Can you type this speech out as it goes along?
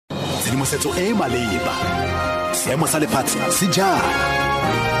tshedimosetso e e maleba, seemo sa lefatshe se jang,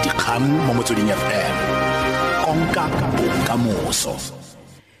 dikgang mo Motsweding FM, konka bokamoso.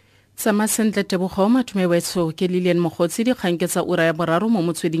 Sama sentle tebogo mathume wetso ke lillian Mogotsi, dikgang ke tsa ura ya boraro mo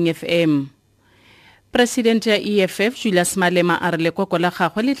Motsweding FM. Presidente ya EFF Julius Malema a re lekoko la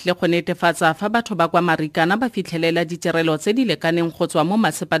gagwe le tlile go netefatsa fa batho ba kwa Marikana ba fitlhelela ditirelo tse di lekaneng go tswa mo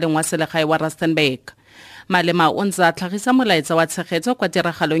masepaleng wa selegae wa Rustenburg. Malema o ntse a tlhagisa molaetsa wa tshegetso kwa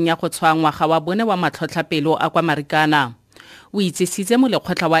tiragalong ya go tswa ngwaga wa bone wa matlhotlhapelo a kwa Marikana. O itsisitse mo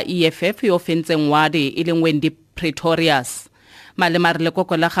lekgotla wa EFF yo fentseng wade e leng Wendy Pretorius. Malema re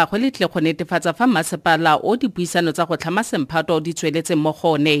lekoko la gagwe le tlile go netefatsa fa masepala o dipuisano tsa go tlhama semphato di tsweletse mo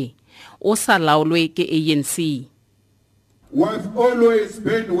gone. O sa laolwe ke ANC. We've always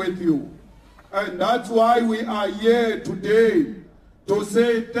been with you, and that's why we are here today to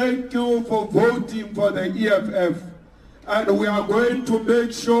say thank you for voting for the EFF, and we are going to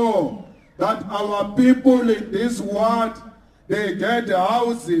make sure that our people in this ward, they get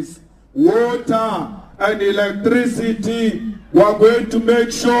houses, water and electricity. We are going to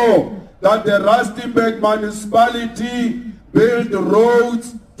make sure that the Rustenburg municipality build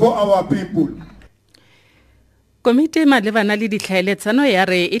roads for our people. Komite malebana le ditlhaeletsano ya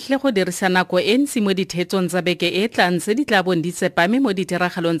re e tle go dirisa nako e ntsi mo dithetsong tsa beke e tlang tse di tla bong di tsepame mo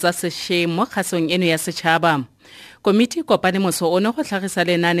ditiragalong tsa sešweng mo kgasong eno ya setšhaba. Komite kopane moso ono go tlhagisa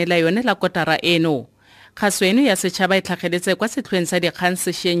lenaane la yone la kotara eno. Kgaso eno ya setšhaba e tlhageletse kwa setlhoeng sa dikgang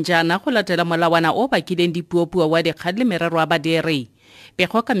sešweng jaana go latela molawana o bakileng dipuopuo wa dikgang le merero a badiri.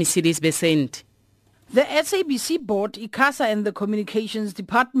 Pego ka Mercedes Besent. The SABC board, ICASA and the communications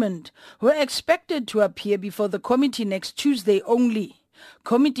department were expected to appear before the committee next Tuesday only.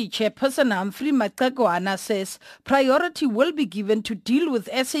 Committee chairperson Humphrey Makekwana says priority will be given to deal with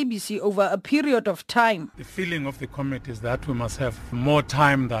SABC over a period of time. The feeling of the committee is that we must have more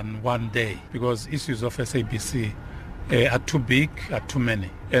time than one day because issues of SABC are too big, are too many.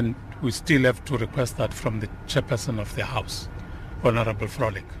 And we still have to request that from the chairperson of the House, Honorable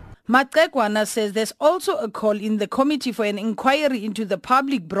Frolic. Makekwana says there's also a call in the committee for an inquiry into the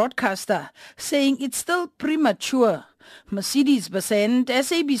public broadcaster, saying it's still premature. Mercedes Besent,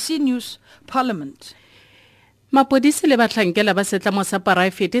 SABC News, Parliament. Mapodisi le batlhankela ba setlamo sa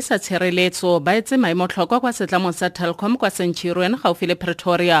poraefete sa tshireletso ba etse maimotlhokwa kwa setlamo sa Telkom kwa Centurion gaufi le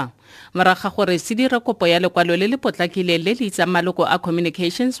Pretoria. Moraga gore se dira kopo ya lekwalo le le potlakile le le itsang maloko a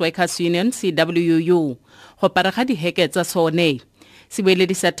Communications Workers Union CWU go parega diheke tsa sone.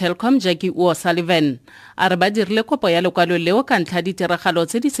 Sebueledi sa Telkom Jackie O'Sullivan a re ba dirile kopo ya lekwalo leo ka ntlha ditiragalo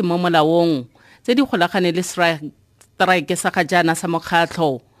tse di seng mo molaong tse di golagane le strike sa ga jaana sa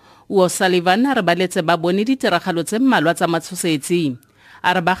mokgatlho. O'Sullivan a re ba letse ba bone ditiragalo tse mmalwa tsa matshosetsi.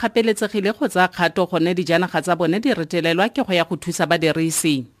 A re ba gapeletsegile go tsaya kgato gone dijanaga tsa bone di retelelwa ke go ya go thusa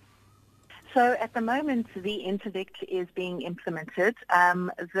badirisi. So at the moment, the interdict is being implemented.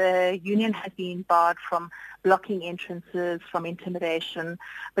 The union has been barred from blocking entrances, from intimidation,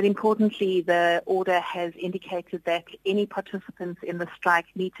 but importantly, the order has indicated that any participants in the strike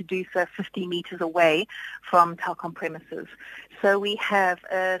need to do so 50 meters away from Telkom premises. So we have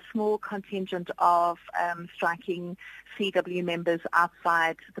a small contingent of striking CW members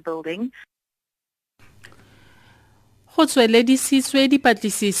outside the building. Go tsweledisitswe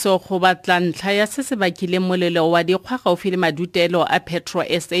dipatlisiso go batla ntlha ya se se bakileng molelo wa dikgwa gaufi le madutelo a Petro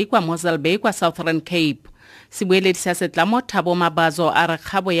SA kwa Mosselbaai kwa Southern Cape. Sebueledi sa setlamo Thabo Mabazo a re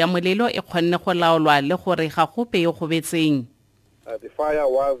kgabo ya molelo e kgonne go laolwa le gore ga gope yo go betseng. The fire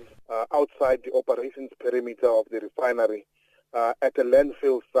was outside the operations perimeter of the refinery at a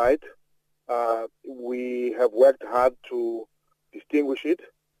landfill site. We have worked hard to distinguish it.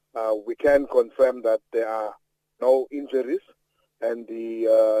 We can confirm that there are no injuries, and the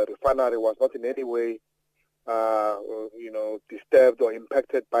refinery was not in any way, disturbed or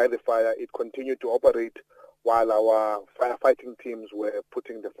impacted by the fire. It continued to operate while our firefighting teams were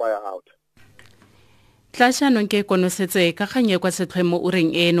putting the fire out. Tlashanong ke konosetse ka ganye kwa setlhemo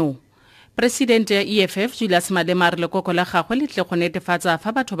ureng eno. Presidente ya EFF Julius Malema re lekoko la gagwe le tle go netefatsa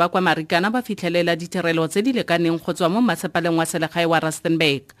fa batho ba kwa Marikana ba fitlhelela ditirelo tse di lekaneng go tswa mo masepaleng wa selegae wa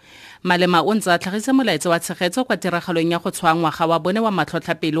Rustenburg. Malema o ntse a tlhagisa molaetsa wa tshegetso kwa tiragalong ya go tswa ngwaga wa bone wa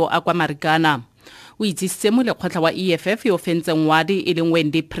matlhotlhapelo a kwa Marikana. O itsisitse mo lekgotla wa EFF yo fentseng wadi e leng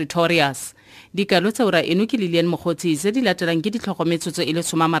Wendy Pretorius. Dikalo tsa ura eno ke Lillian Mogotsi tse di latelang ke ditlhokometsotso e le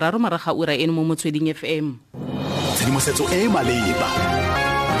 13 moraga ura eno mo Motsweding FM. Tshedimosetso e maleba,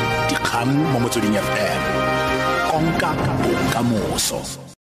 dikgang mo Motsweding FM, konka bokamoso.